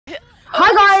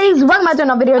Hi guys, welcome back to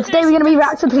another video. Today we're going to be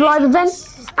reacting to the live event,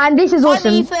 and this is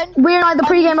awesome. We're in the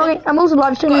pre-game. I'm also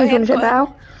live streaming. You want to check that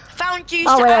out? Found you.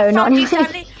 Oh wait, not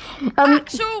Stanley.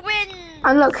 Axel win.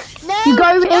 And look, you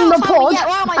go in the pod,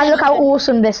 and look how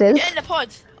awesome this is. Get in the pod.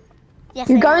 Yes,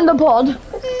 you go in the pod,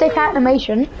 stick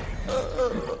animation.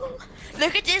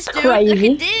 Look at this, dude. Crazy.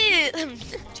 Look at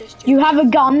this. You have a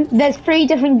gun. There's 3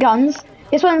 different guns.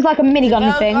 This one's like a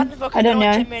minigun thing. I don't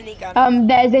know.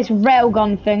 There's this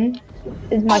railgun thing.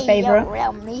 Is my favorite.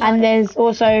 And there's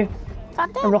also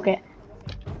a rocket.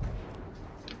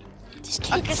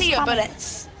 I can see your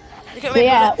bullets. So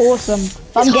yeah, awesome.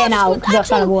 I'm getting out because that's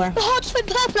kind of boring. The heart just went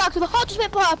purple, Axel. The heart just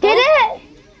went purple. Did it?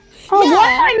 Oh, yeah.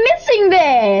 Why am I missing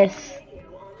this?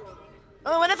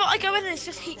 Oh, whenever I go in, it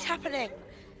just keeps happening.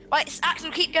 Right,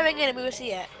 Axel, keep going in and we will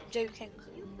see it. I'm joking.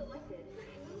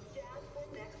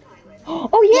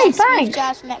 Oh yeah, yes, thanks.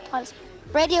 Jazz magpies.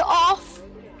 Radio off.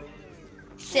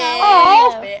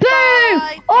 Oh, boo!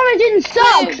 Origin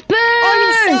sucks. Boo!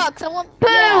 Origin sucks. I want. Boo!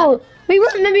 Yeah. We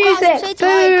want the music. Boo!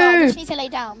 I just need to lay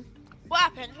down. What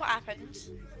happened? What happened?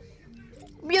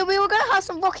 Yeah, we were gonna have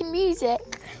some rocking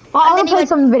music. I want to play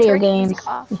some video games.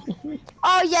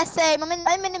 Oh yes, same. I'm in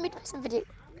the mood to play some video.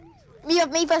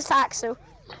 Me versus Axel.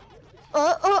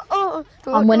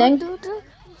 I'm winning.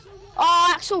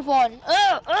 Oh, Axel won.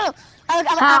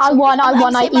 I won.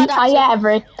 I get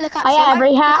every.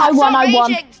 I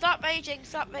won. Stop raging.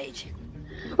 Stop raging.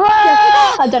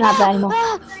 I don't have that anymore.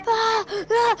 I'm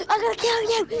gonna kill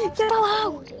you. Go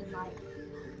out.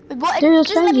 What?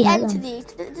 Just let me enter these.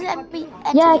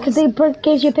 Yeah, because they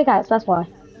gives you a pickaxe. That's why.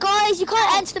 Guys, you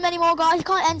can't enter them anymore. Guys, you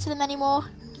can't enter them anymore.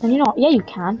 And you're not. Yeah, you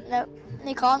can. No,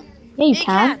 you can't. Yeah, you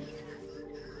can.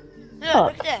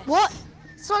 Look at this. What?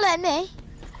 It's not letting me.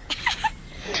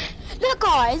 Look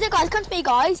guys, come to me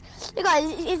guys. Look guys,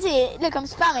 it's it. Look, I'm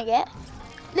spamming it.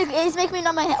 Look, it's making me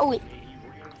nod my head. Oh wait.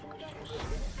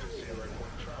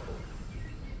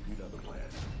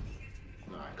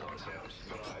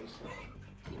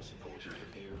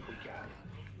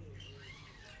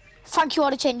 Thank you,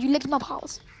 Artichin. You licked my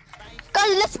balls.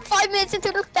 Guys, less than 5 minutes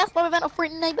into the death bomb event of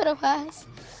Fortnite Collision.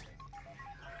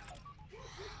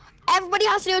 Everybody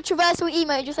has to do a traversal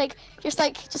emote,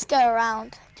 just go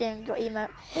around doing your emote.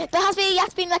 You have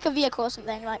to be in like a vehicle or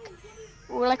something,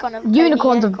 or like on a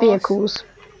unicorns of vehicles.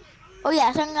 Oh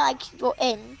yeah, something like you're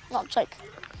in, not just like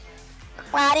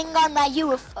riding on that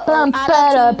UFO.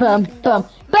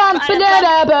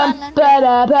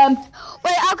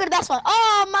 Wait, I'll go to the best one.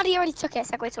 Oh, Maddie already took it.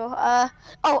 Segway tour. Oh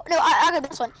no, I'll go to the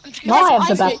best one. No, I have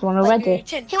the best one already.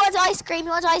 He wants ice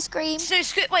cream. So,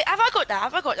 wait, have I got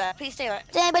that? Please say it.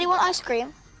 Does anybody want ice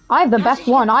cream? I have the best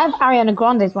one. I have Ariana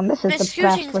Grande's one. This is the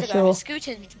best for sure.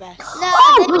 Scootin's the best. No,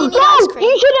 oh, bro,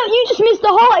 you just missed the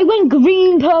heart. It went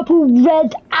green, purple,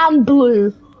 red, and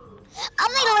blue.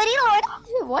 I'm like already.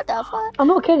 What the fuck? I'm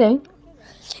not kidding.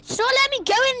 So let me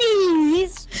go in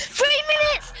these. 3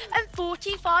 minutes and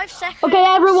 45 seconds. Okay,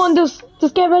 everyone, just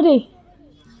get ready.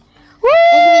 Woo!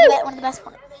 One of the best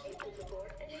ones.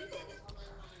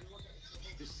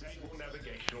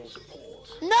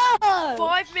 No!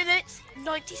 5 minutes,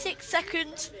 96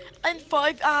 seconds, and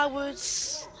 5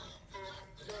 hours.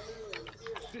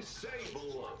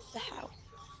 The hell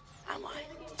am I?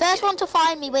 First one to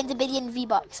find me wins 1 billion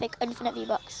V-Bucks, like infinite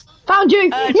V-Bucks. Found you!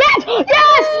 Yes! Yes!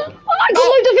 Oh, I got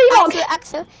loads of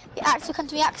V-Bucks! Axel, come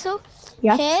to me, Axel.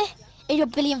 Yeah? Here is your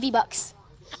 1 billion V-Bucks.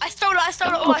 I stole it.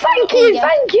 Oh, thank you, you're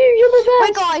the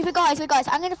best. Wait guys,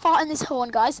 I'm gonna fart in this horn,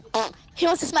 guys. He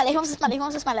wants to smell it,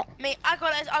 Me, I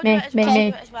got it, I'll do it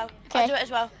as well. I'll do it as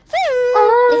well.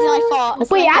 This is my fart.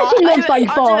 Wait, it actually looks like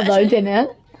fart though, didn't it?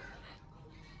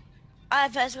 I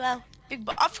have it as well.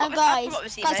 Guys,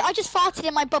 I just farted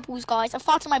in my bubbles, guys. I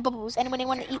farted in my bubbles. Anyone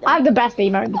want to eat them? I have the best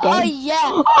emote in the game. Oh, yeah.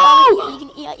 Oh! You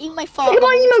can eat my fart Look at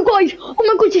my emote, guys. Oh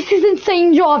my god, this is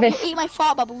insane, Jarvis. Eat my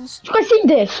fart bubbles. Do you guys see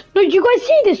this? No, do you guys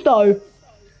see this, though? You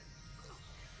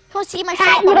want to see my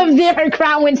fart bubbles? I have 0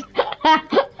 crown wins.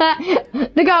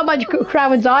 Look how much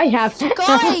crown wins I have.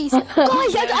 Guys, I've got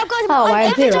oh, I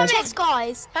have 0.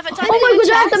 Guys. Oh my god,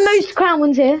 I have the most crown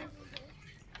wins here.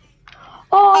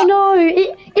 Oh no,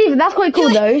 Eva, that's quite cool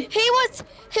though. Who wants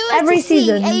every to see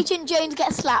season Agent Jones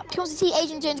get slapped? Who wants to see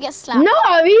Agent Jones get slapped?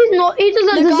 No, he's not. He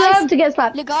doesn't deserve to get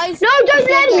slapped. Look, guys. No, don't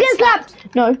let him get slapped.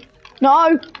 No.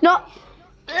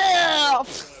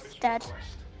 Dead.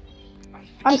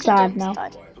 I'm sad now.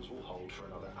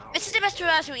 This is the best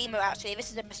traversal emote actually. This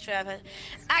is the best traversal.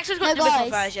 Axel's got the middle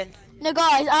version. No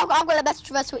guys, I've got the best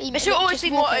traversal emote. This will always be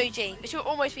more OG. This will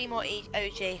almost be more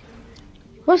OG.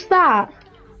 What's that?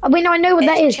 I mean, I know what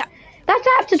that is. That's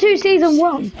after 2 season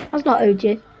 1. That's not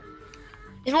OG.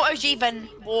 It's more OG than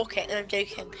walking, and I'm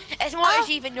joking. It's more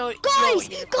OG than your... Guys,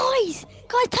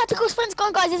 tactical sprint's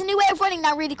gone, guys. There's a new way of running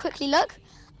now really quickly, look.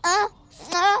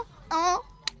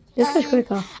 This is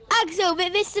quicker. Axel,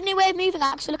 this is the new way of moving,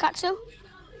 Axel. Look, Axel.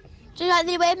 Do you like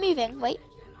the new way of moving? Wait.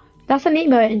 That's an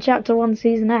emote in Chapter 1,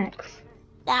 Season X.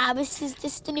 Nah, this is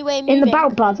just the new way of moving. In the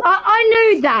belt buds. I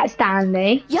knew that,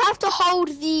 Stanley. You have to hold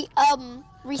the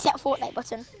reset Fortnite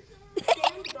button.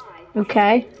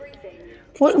 Okay.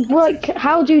 What?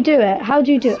 How do you do it? How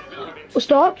do you do it? Oh,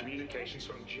 stop. Communications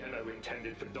from Geno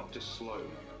intended for Dr. Sloan.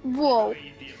 Whoa.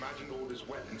 The imagined order's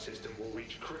weapon system will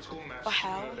reach critical mass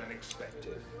sooner than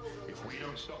expected. If we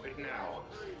don't stop it now,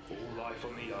 all life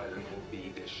on the island will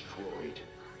be destroyed.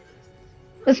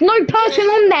 There's no person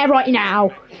on there right now.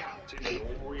 In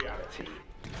all reality,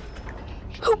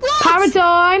 What?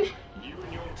 Paradigm. you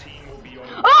and your team will be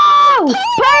on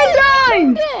Oh!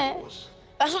 Paradigm! Yeah.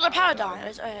 That's not the paradigm. It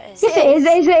is. Yes, it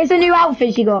is. It's a new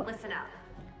outfit she got. Listen up.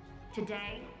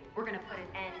 Today, we're gonna put an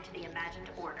end to the imagined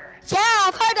order.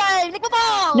 Yeah, Paradigm, lick my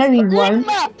balls! No, you Lick won't.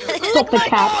 Lick Stop the my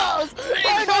cat. balls!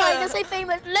 Paradigm, you're so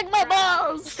famous. Lick my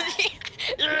balls!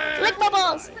 Lick my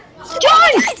balls!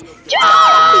 John! Give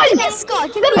John! me a scar!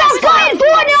 Give me The a best scar! guy in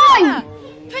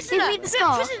Fortnite! Prisoner! Give me the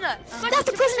scar. Prisoner! That's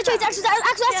the prisoner choice, Axel.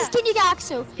 Axel, that's the skin you get,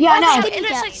 Axel. Yeah, I That's know. the skin It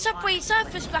you looks get. like Subway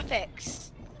Surfers graphics.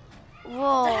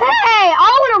 Whoa. Hey, I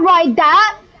want to ride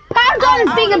that.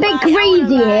 Paradigm's being a bit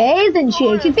greedy here, isn't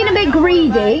she? She's been a bit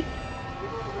greedy.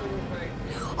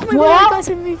 Oh my What? god, guys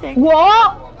are moving.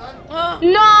 What?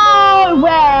 No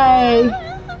way!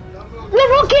 The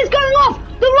rocket's going off!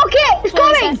 The rocket is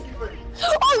coming!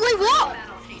 Oh, wait,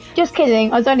 what? Just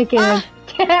kidding, I was only kidding.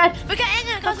 We're getting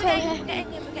in, guys. We're getting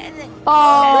in. We're getting in.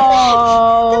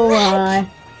 Oh, my.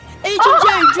 Agent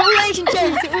Jones, all Agent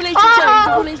Jones, all Agent Jones,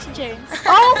 all Agent Jones.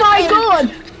 Oh my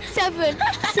god! 7,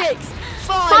 6,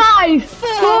 5,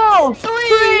 4,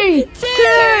 3,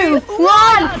 2,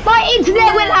 1. My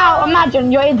internet went out.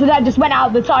 Imagine your internet just went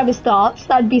out. The timer starts.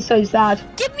 That'd be so sad.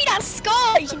 Give me that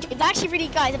scar, Agent Jones. Actually, really,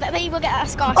 guys, I bet you will get that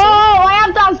scar Oh, soon. I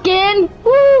have that skin.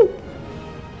 Woo!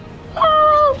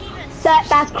 Oh, that's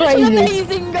This is crazy.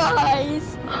 amazing,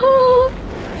 guys.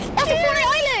 That's the Fortnite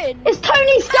Island. It's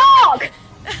Tony Stark.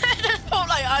 That's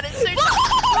Fortnite Island. So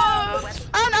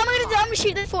I'm gonna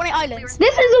shoot the Fortnite Islands.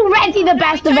 This is already the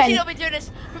best We've event. not been doing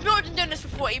this. We've not been doing this for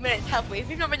 40 minutes, have we?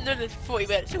 We've not been doing this for 40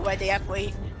 minutes already, have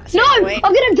we? No, I'm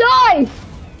gonna die.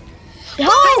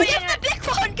 Oh, give the big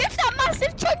one. Give that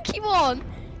massive chunky one.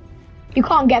 You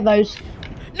can't get those.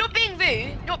 Not being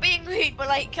rude, but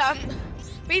like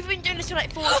we've been doing this for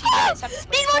like 40 minutes. haven't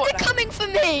we? These ones are Fortnite. coming for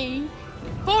me.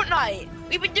 Fortnite.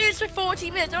 We've been doing this for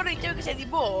 40 minutes. I don't do this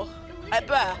anymore.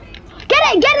 Bruh. Get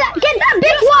that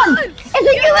big one. It's a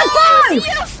UFO. It's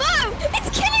a UFO.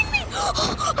 It's killing me.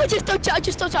 I just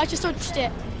dodged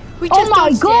it. We Oh just my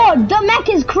dodged god, the mech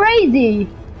is crazy.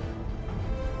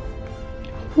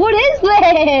 What is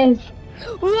this?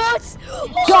 it. What?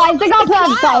 Guys, the gun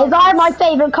says I have my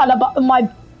favourite colour, but my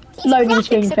loading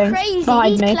screen Graphics are thing crazy.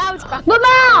 behind These me. clouds graphics The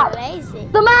map! are crazy.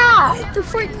 The map! The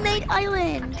Fortnite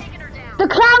Island. The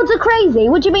clouds are crazy.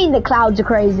 What do you mean the clouds are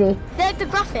crazy? They're the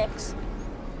graphics.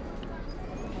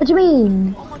 What do you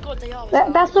mean? Oh my god, they are.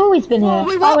 That's always been here.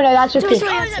 wait, Oh what? no, that's just Just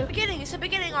good. Oh, it's the beginning. It's the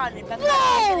beginning island. That's No.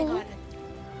 the beginning island.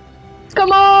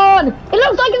 Come on! It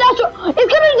looks like an asteroid.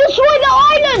 It's gonna destroy the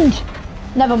island.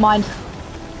 Never mind.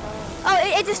 Oh,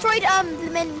 it destroyed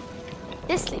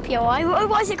this POI.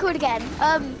 What is it called again?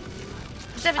 7th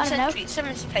I don't know. century.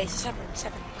 7th place. 7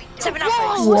 Whoa.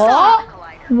 outbreaks. What's What?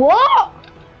 What?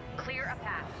 Clear a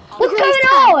path. What's Look at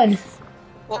going this tank. on?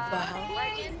 What the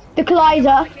hell? The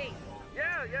collider.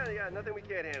 Yeah, nothing we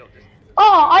can't handle. Just,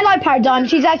 Oh, I like Paradigm.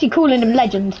 She's actually calling him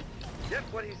Legend. yep,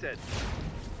 what he said.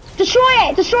 Destroy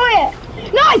it! Destroy it!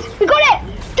 Nice! We got it!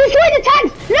 Destroy the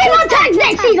tanks! No more tanks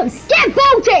next season! Get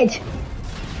vaulted!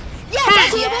 Yes,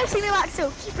 Axel, you're vaulting them,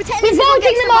 Axel. Pretend We're this is what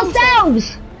vaulting gets them vaulted.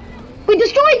 ourselves! We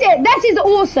destroyed it! That is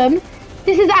awesome!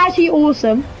 This is actually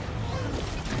awesome.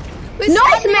 We're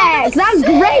Nice, standing on Max! the That's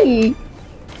set. great!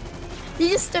 You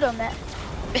just stood on it.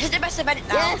 This is the best event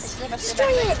now. Yes, This is the best destroy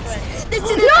event. it. This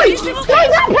is No! the No,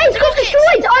 that place got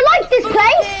destroyed! I like this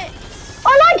place!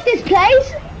 I like this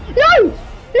place! No!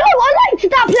 No, I liked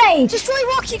that place! Destroy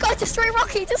Rocky, guys. Destroy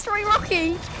Rocky. Destroy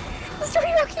Rocky.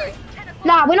 Destroy Rocky.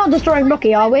 Nah, we're not destroying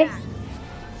Rocky, are we?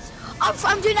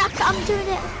 I'm doing that. I'm doing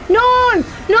it. No!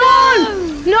 No!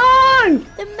 No!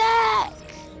 The mech.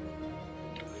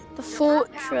 The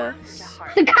fortress.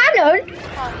 The cannon?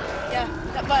 Yeah,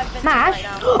 that bird event's Mash? right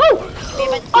now.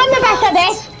 Oh! I'm the best at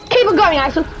this! Keep on going,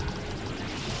 Axel.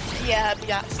 Yeah, be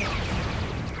that.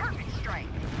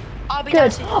 I'll be Good.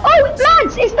 down soon. Oh,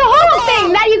 Mads, it's the whole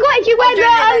thing that you got if you wear the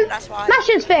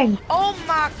Mashers thing. Oh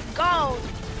my god.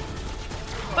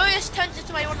 Bro, this turns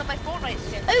into one of my Fortnite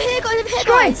skins. Over here, guys, over here,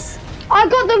 Destroy. guys. I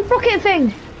got the rocket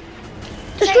thing.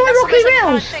 Destroy That's Rocky the most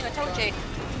Rails. thing, I told you.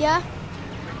 Yeah.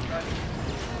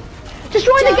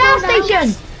 Destroy the gas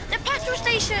station. The petrol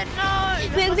station, no.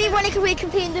 We're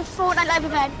competing the Fortnite live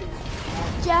event.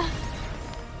 Yeah.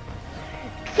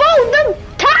 Vote them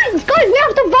tanks, guys. We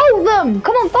have to vote them.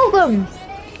 Come on, vote them.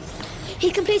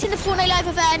 He's completing the Fortnite live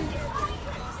event.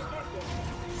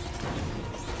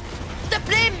 The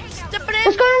blimps, the blimps.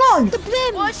 What's going on? The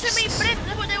blimps. Why so many blimps?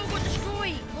 I thought they all got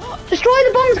destroyed. What? Destroy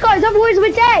the bombs, guys. Otherwise,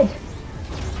 we're dead.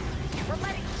 We're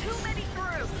letting too many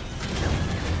through.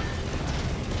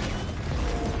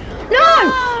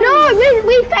 No,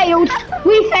 we failed.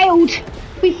 We failed.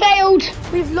 We failed.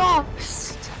 We've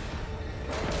lost.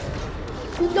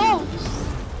 We lost.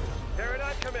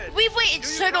 Paradigm, come in. We've waited Do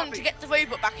so your long copy. to get the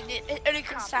robot back, and it only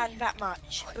can stand that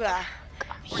much. Blah.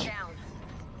 We're down.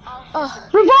 Oh,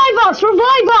 Revive us.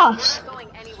 Revive us. Not going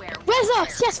anywhere. where's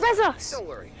us? Yes, where's us? Don't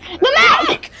worry. The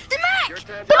mech. The Your Mac!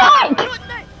 time The to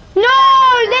mech.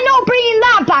 No, they're not bringing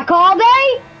that back, are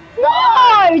they?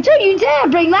 No, don't you dare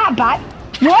bring that back.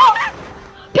 What?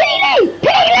 Peely!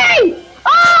 Peely!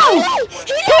 Oh!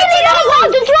 Peely knows how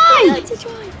to drive!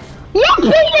 Yes,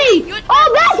 Peely! Oh,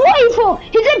 that's what he's for!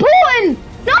 He's important!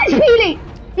 Nice, Peely!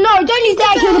 No, don't you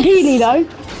dare kill the Peely, though.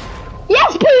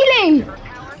 Yes, Peely!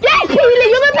 Yes, Peely,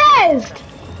 you're the best!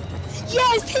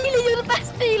 Yes, Peely, you're the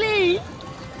best, Peely.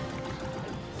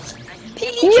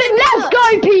 Peely, Let's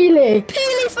go, Peely!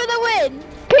 Peely for the win.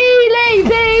 Peely,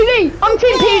 Peely! I'm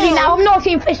Team Peely now, I'm not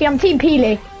Team Fishy, I'm Team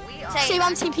Peely. So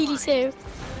I'm Team Peely too.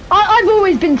 I've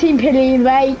always been Team Peely,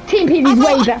 mate. Team Peely's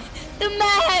way better. The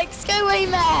Max, go away,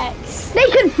 Max. They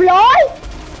can fly?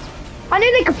 I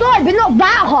knew they could fly, but not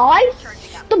that high.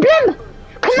 The blimp!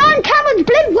 Command Cameron's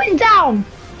blimp went down!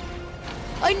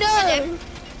 I know.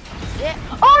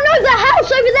 Oh no, the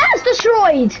house over there's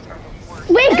destroyed!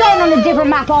 We're going on a different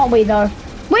map, aren't we, though?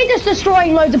 We're just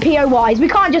destroying loads of POIs. We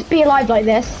can't just be alive like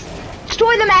this.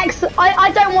 Destroy the mechs.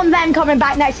 I don't want them coming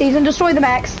back next season. Destroy the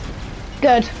mechs.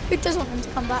 Good. Who does want them to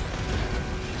come back?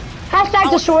 Hashtag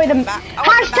destroy them.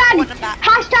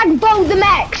 Hashtag vote the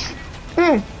mechs.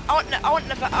 I want the I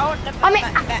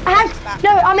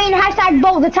mean hashtag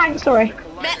vote the tank, sorry.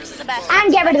 Mechs are the best.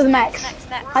 And get rid of the mechs.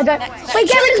 I don't. Wait,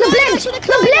 get rid of the blimps. The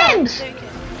blimps.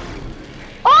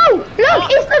 Oh, look,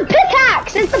 it's the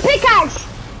pickaxe. It's the pickaxe.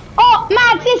 Oh,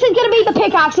 Mads, this is gonna be the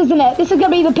pickaxe, isn't it? This is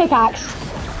gonna be the pickaxe.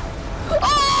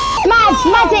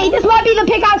 Madsy, this might be the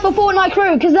pickaxe for Fortnite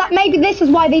Crew, because maybe this is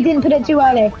why they didn't put it too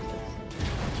early.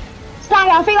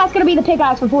 Stanley, I think that's gonna be the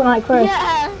pickaxe for Fortnite Crew.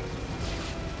 Yeah.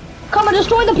 Come on,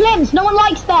 destroy the blimps. No one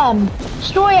likes them.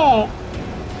 Destroy it.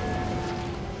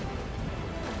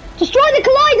 Destroy the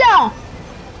collider.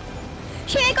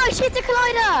 Shoot it, guys, shoot the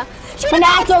collider. Shoot We're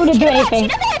not going to do anything.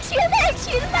 Shoot the Max, shoot the Max,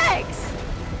 shoot the Max.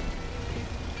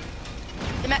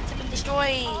 The mechs have been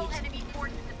destroyed. All enemy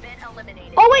forces have been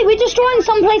eliminated. Oh wait, we're destroying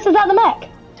some places at the mech.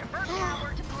 Divert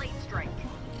power to blade strike.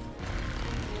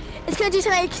 It's gonna do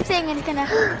some thing and it's gonna.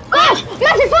 Gosh,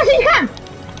 Mads, as fast as you can.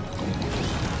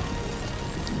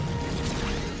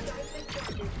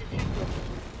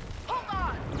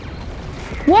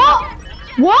 What?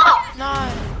 What? No.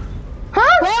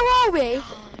 Huh? Where are we?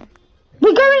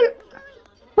 We're going.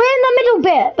 We're in the middle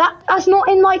bit. That's not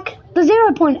in like the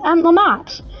 0 point and the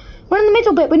maps. We're in the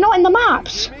middle bit. We're not in the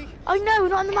maps. Oh no, we're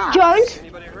not on the map. Jones.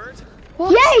 Anybody hurt?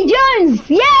 What? Yay, Jones!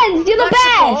 Yes, you're the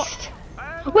best.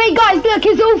 Wait, guys, look,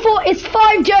 it's all four. It's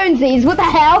 5 Jonesies. What the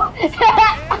hell?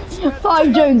 5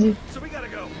 Jonesies. So we gotta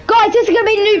go. Guys, this is gonna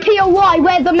be the new POY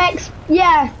where the mechs.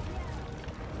 Yeah.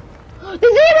 The 0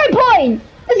 point.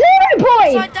 The 0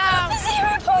 point. Upside down. The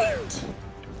 0 point.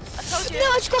 I told you. No,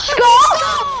 I just got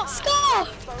Scar? Scar.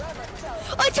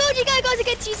 I told you guys I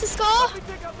get to use the Scar.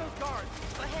 Pick up those cards.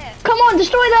 Got here. Come on,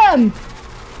 destroy them.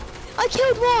 I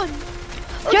killed one.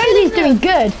 I'm Jonesy's killing doing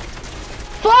them. good.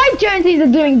 5 Jonesies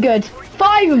are doing good.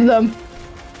 5 of them.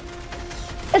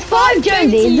 There's 5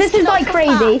 Jonesies. This is like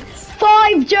crazy.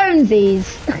 5 Jonesies.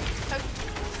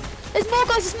 There's more,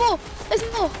 guys. There's more. There's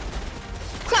more.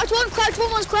 Cracked one.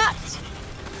 One's cracked.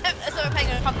 No, that's what we're playing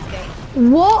on a public game.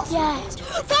 What? Yes.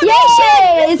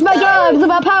 Yay! It's my god. It's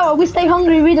about power. We stay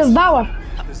hungry. We devour.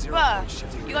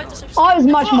 Bruh, you guys just. Oh, it's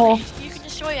much more. You can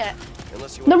destroy it.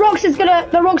 The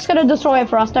rock's gonna destroy it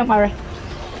for us. Don't worry.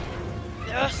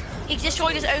 Yes. He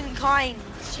destroyed his own kind.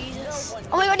 Jesus.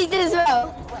 Oh my god, he did as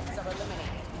well.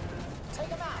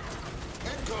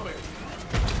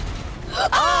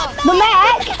 Oh, The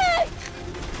mech.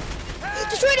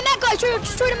 Destroy the mech, guys.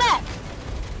 Destroy the mech.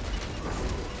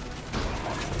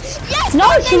 Yes,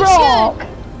 Nice rock!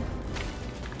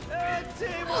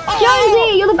 Oh.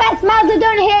 Jonesy, you're the best. Mazda,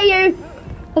 don't hear you.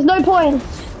 There's no point.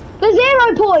 There's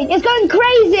 0 point. It's going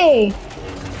crazy.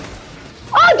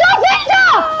 Oh, Darth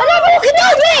Vader! Another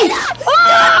Kenobi!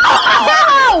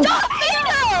 Oh! Darth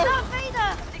Vader! Darth Vader!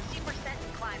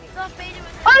 60% climbing. Darth Vader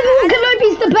was... Obi-Wan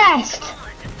Kenobi's the best.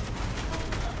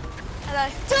 Hello.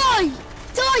 Die!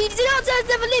 Die! You do not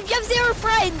never live. You have 0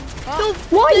 friends.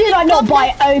 Why did I not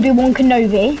buy Obi-Wan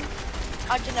Kenobi?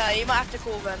 I don't know, you might have to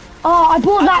call them. Oh, I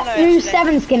bought that don't know, new actually.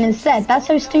 7 skin instead. That's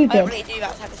so I don't stupid. really do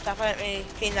that type of stuff. I don't really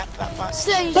clean that much.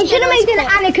 So They should have made an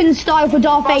Anakin style for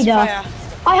Darth Vader. Fire.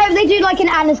 I hope they do like an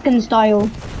Anakin style.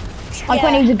 Like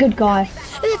when he was a good guy.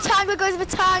 There's a tank that goes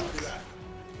with a tank.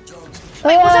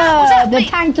 Wait, was that, The wait,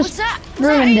 tank was just that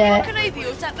ruined Obi-Wan it. Kenobi or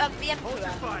was that the Emperor? Was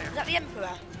that the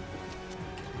Emperor?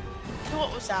 So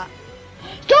what was that?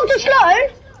 Dr. Sloan?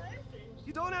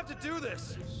 You don't have to do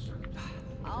this.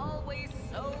 Always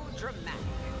so dramatic.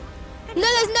 No,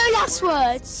 there's no last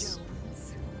words.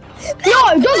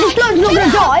 No, Dr. Sloan's not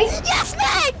gonna die. Yes,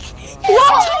 Meg!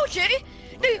 What? I told you!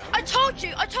 No,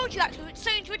 I told you that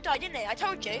Soon would die, didn't they? I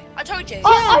told you. I thought it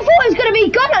was gonna be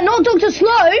Gunnar, not Dr.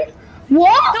 Sloan.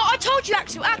 What? No, I told you,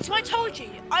 Axel, I told you.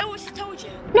 I always told you.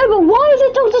 No, but why is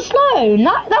it Dr. Sloan?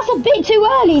 That's a bit too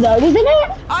early though, isn't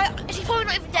it? Is he probably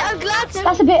not even dead? I'm glad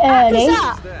That's a bit early. Who's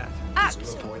that?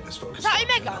 Axel. Is that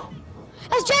Omega?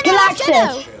 That's Jenno, that's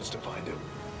Jenno.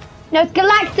 No, it's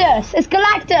Galactus. It's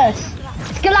Galactus.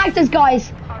 It's Galactus,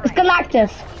 guys. It's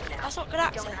Galactus. That's not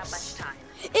Galactus.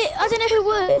 I don't know who it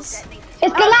was.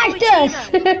 It's Galactus.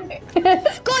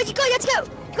 Guys, you have to go.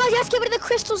 Guys, you have to get rid of the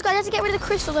crystals, guys. You have to get rid of the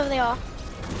crystals over they are.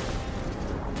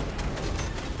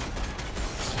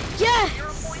 Yeah.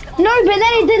 No, but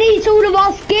then it deletes all of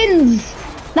our skins.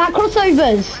 That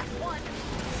crossovers.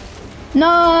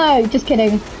 No, just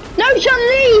kidding. No,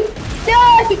 Chun-Li.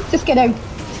 No, just kidding.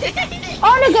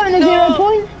 I'm not going to 0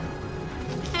 point.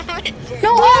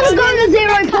 No, I'm not going to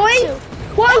 0 point.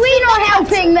 Why are we not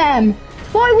helping them?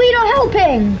 Why are we not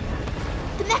helping?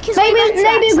 The neck is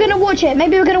Maybe we're gonna watch it.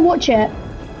 Maybe we're gonna watch it. No!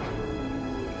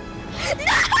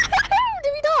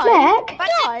 Did we die? Mech?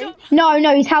 Die? No,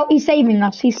 he's saving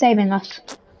us. He's saving us.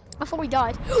 I thought we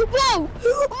died. Whoa!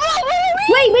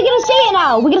 Wait, we're gonna see it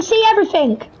now. We're gonna see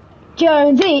everything.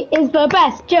 Jonesy is the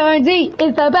best. Jonesy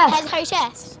is the best. Head her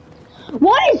chest.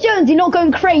 Why is Jonesy not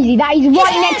going crazy that he's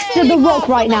right next to the rock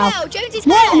right now? Why is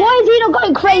he not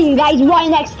going crazy that he's right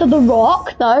next to the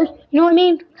rock though? You know what I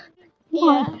mean?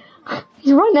 Yeah.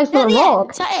 He's right next to the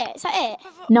rock. Is that it? Is that it?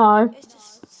 No.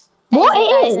 What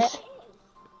it is?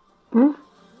 Hmm?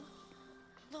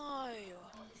 No.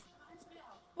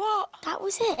 What? That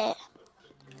was it.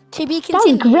 To be That was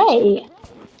continued. great.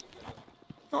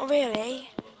 Not really.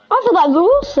 I thought that was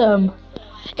awesome.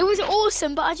 It was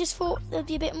awesome, but I just thought there'd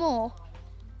be a bit more.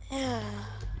 Yeah.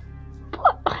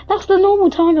 What? That's the normal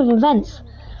time of events,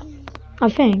 I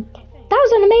think. That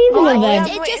was an amazing event.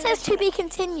 It just says to be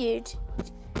continued.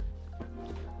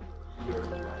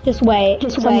 Just wait.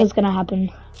 Something's gonna happen.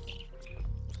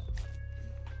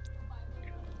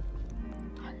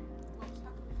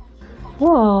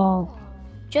 Whoa.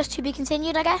 Just to be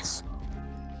continued, I guess.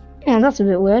 Yeah, that's a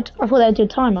bit weird. I thought they'd do a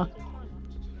timer.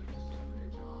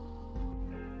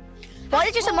 Why is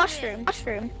it just a mushroom?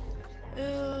 Mushroom.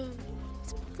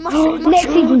 Next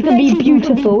season's gonna be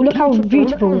beautiful. Look how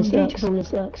beautiful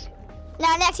this looks.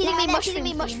 Nah, next season gonna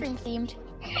be mushroom themed.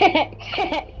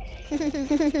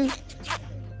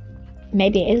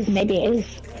 Maybe it is. You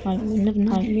never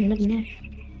know.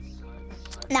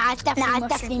 Nah, it's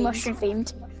definitely mushroom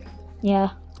themed. Yeah.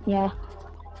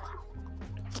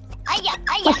 I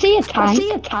I see a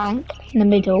tank in the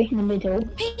middle.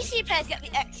 PC players get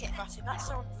the exit button. That's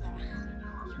so unfair.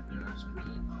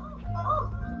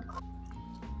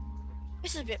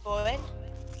 This is a bit boring.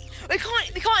 We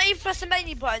can't even press the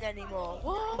menu button anymore.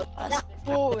 What? That's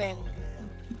boring.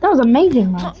 That was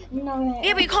amazing, man.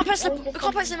 Yeah, but we can't press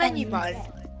the menu button.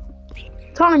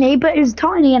 Tiny, but it was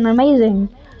tiny and amazing.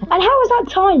 And how was that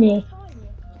tiny?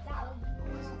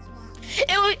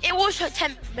 It was for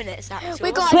 10 minutes. That's We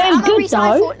all. got. But it's I'm gonna good,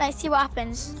 restart though. Fortnite. See what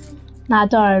happens. Nah,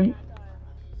 don't.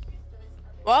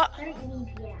 What?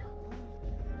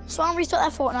 So I'm gonna restart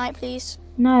that Fortnite, please.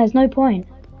 No, there's no point.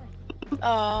 Wait,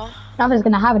 Nothing's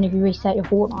gonna happen if you reset your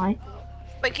Fortnite.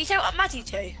 can you say what Maddie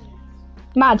to?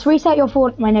 Mads, reset your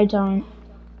Fortnite. No, don't.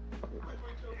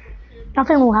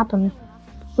 Nothing will happen.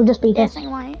 We'll just be this. Yes,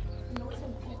 right.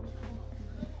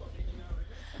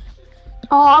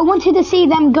 Oh, I wanted to see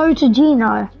them go to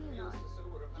Gino.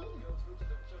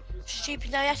 Stupid,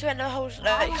 now you have to wait the whole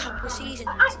couple of seasons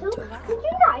until that. Did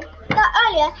you know that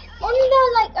earlier on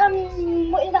the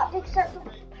what is that big circle?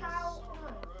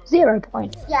 0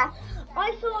 points. Yeah.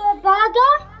 I saw a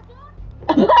burger.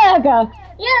 A burger.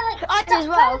 Yeah, like I did as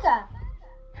well.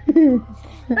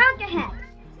 Burger head.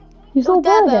 You saw a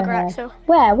Their burger, burger, head? Axel.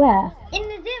 Where? In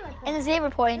the 0 point. In the 0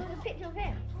 point. There was a picture of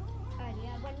him.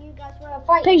 Earlier when you guys were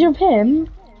fighting. Picture of him?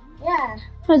 Yeah.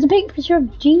 No, it's a picture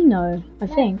of Gino, I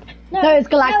think. No, it's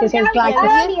Galactus. It's that was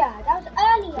Galactus. earlier. That was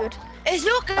earlier. Good. It's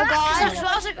not good. guys.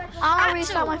 I'm gonna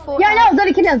restart my Fortnite. Yeah, no, I was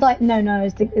only kidding. I was like, no,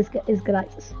 it's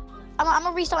Galactus. I'm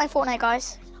gonna restart my Fortnite,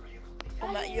 guys.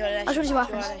 You're a I just want to see what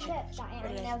happens.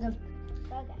 There was a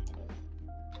burger head.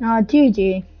 Oh,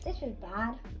 GG. This was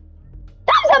bad.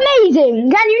 That's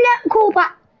amazing! Can you not call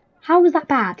back? How was that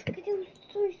bad? Because it was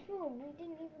so small. We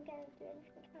didn't even get into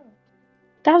anything else.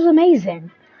 That was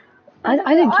amazing. I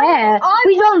don't care.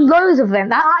 We found loads of them.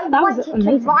 That was wanted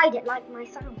amazing. to ride it like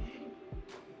myself.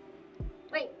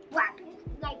 Wait, what?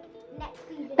 Like next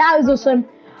season. That was awesome.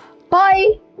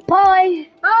 Bye. Bye.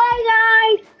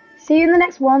 Bye, guys. See you in the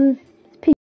next one.